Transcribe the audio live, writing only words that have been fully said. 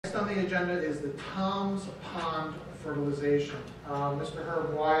on the agenda is the Tom's Pond fertilization. Mr.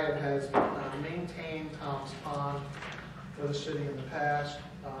 Herb Wyatt has maintained Tom's Pond for the city in the past.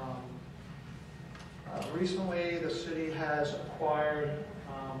 Recently, the city has acquired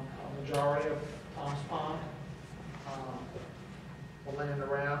a majority of Tom's Pond, the land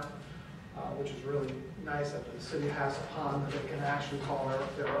around, which is really nice that the city has a pond that they can actually call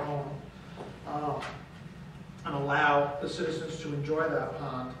their own, and allow the citizens to enjoy that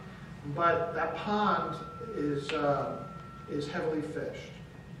pond. But that pond is heavily fished,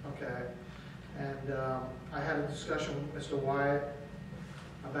 okay? And I had a discussion with Mr. Wyatt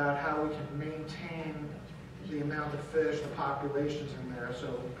about how we can maintain the amount of fish, the populations in there, so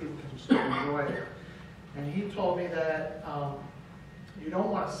people can still enjoy it. And he told me that you don't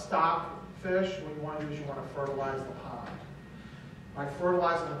want to stock fish. What you want to do is you want to fertilize the pond. By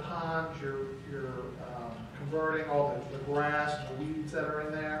fertilizing the pond, you're converting all the grass and the weeds that are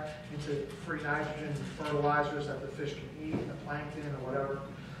in there into free nitrogen fertilizers that the fish can eat, the plankton or whatever.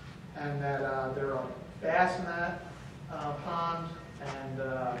 And that there are bass in that pond, and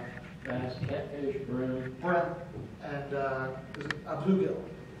bass, catfish, brim, and a bluegill.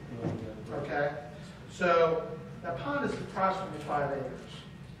 Okay, so that pond is approximately 5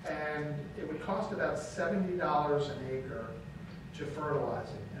 acres, and it would cost about $70 an acre to fertilize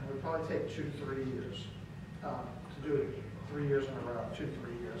it, and it would probably take 2 to 3 years to do it, 3 years in a row, 2 to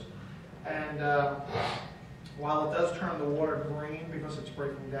 3 years. And while it does turn the water green because it's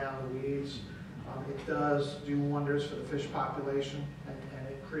breaking down the weeds, it does do wonders for the fish population, and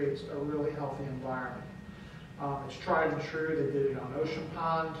it creates a really healthy environment. It's tried and true. They did it on Ocean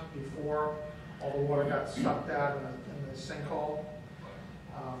Pond before all the water got sucked out in the sinkhole,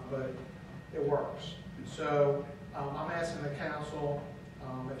 but it works. So I'm asking the council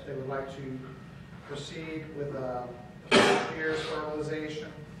if they would like to proceed with the first year's fertilization.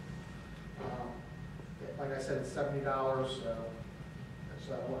 Like I said, it's $70, so it's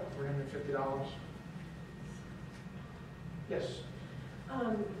what, $350? Yes.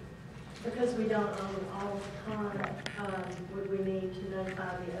 Because we don't own all the pond, would we need to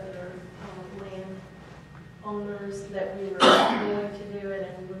notify the other land owners that we were going to do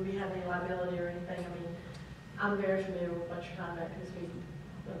it, and would we have any liability or anything? I mean, I'm very familiar with what you're talking about because we've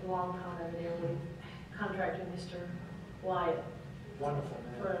a long time over there. We contracted Mr. Wyatt Wonderful,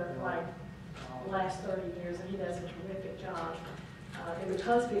 man. for like the last 30 years, and he does a terrific job. And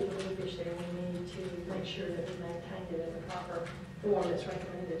because people do fish there, we need to make sure that we maintain it in the proper form that's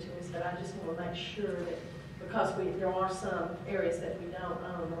recommended to us. But I just want to make sure that, because there are some areas that we don't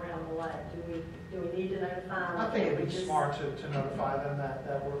own around the lake, do we need to notify them? I think it'd be smart to notify them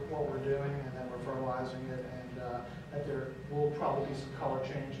that what we're doing and that we're fertilizing it, and that there will probably be some color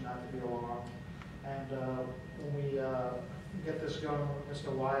change, and not to be alarmed. And when we get this going with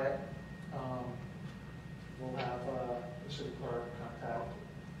Mr. Wyatt, we'll have the city clerk contact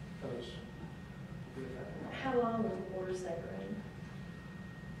those. How long will the water stay green?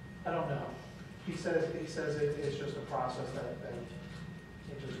 I don't know. He says it's just a process that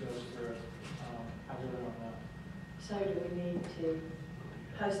it just goes through. I really don't know. So do we need to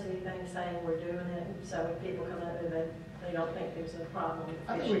post anything saying we're doing it, so when people come up and they don't think there's a problem?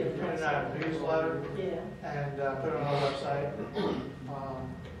 I think we can print it out in a newsletter, yeah, and put it on our website.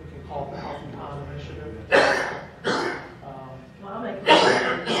 We can call it the Healthy Pond Initiative. well, I'll make a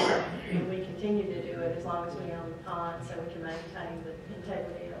motion and we continue to do it as long as we own the pond, so we can maintain the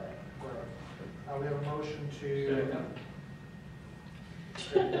integrity of it. We have a motion to.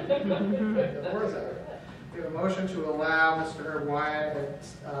 Where is that? We have a motion to allow Mr. Herb Wyatt at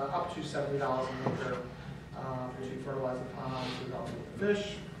up to $70 an acre to fertilize the pond to help with the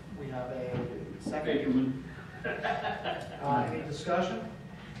fish. We have a second. Any discussion?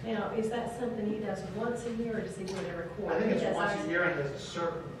 Now, is that something he does once a year, or does he do it every quarter? I think it's once a year, and there's a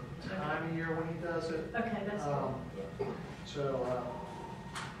certain time of year when he does it. Okay, that's cool. So,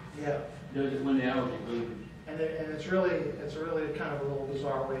 yeah. Does it when the algae blooms? And it's really kind of a little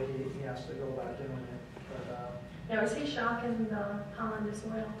bizarre way he has to go about doing it. But, now, is he shocking the pond as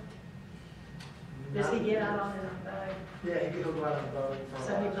well? Does he get out on a boat? Yeah, he'll go out on a boat.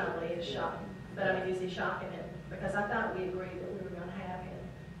 So he probably is shocking. But I mean, is he shocking it? Because I thought we agreed that we were going to have him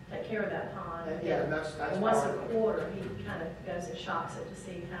take care of that pond. Yeah, that's and once a quarter, he kind of goes and shocks it to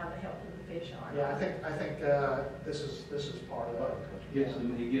see how the health of the fish are. Yeah, I think this is part of it.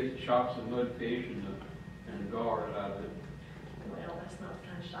 He shocks the mudfish and the gars out of it. Well, that's not the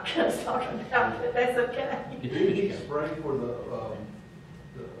kind of shock I was talking about, but that's okay. Did he spray for the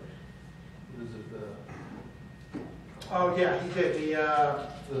Oh yeah, he did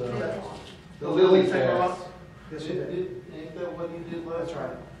the lily pads? Yes, he did. Ain't that what you did last? That's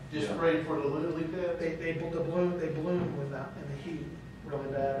right. Just Yeah. sprayed for the leak pad? They bloom in the heat really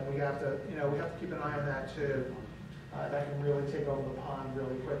bad, and we have to, we have to keep an eye on that too. That can really take over the pond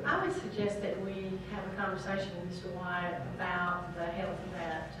really quickly. I would suggest that we have a conversation with Mr. White about the health of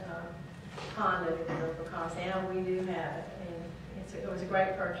that pond over there, because now we do have it, and it was a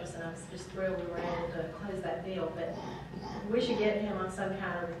great purchase, and I was just thrilled we were able to close that deal. But we should get him on some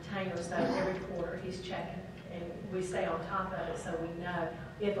kind of retainer so every quarter he's checking, and we stay on top of it so we know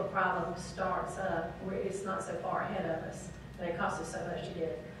if a problem starts up, it's not so far ahead of us, and it costs us so much to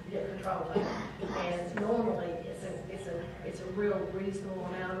get control of it. And normally, it's a real reasonable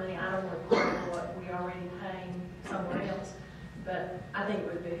amount of money. I don't want to quote what we already paying somewhere else, but I think it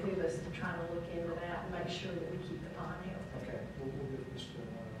would behoove us to try to look into that and make sure that we keep the pond healthy. Okay, we'll give Mr.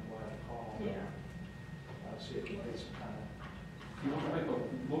 White a call. Yeah. See if we can get some kind of. You want to make a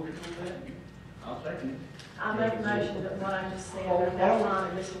motion on that? I'll second it. I make a motion that what I just said Well, about that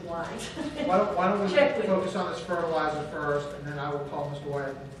pond and Mr. White. Why don't we Check with focus on this fertilizer first, and then I will call Mr.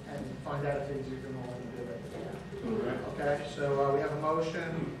 White and find out if he's even willing to do it. Okay, so we have a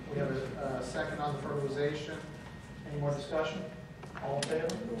motion, we have a second on the fertilization. Any more discussion? All in favor?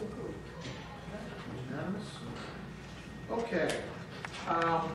 Unanimous? Okay.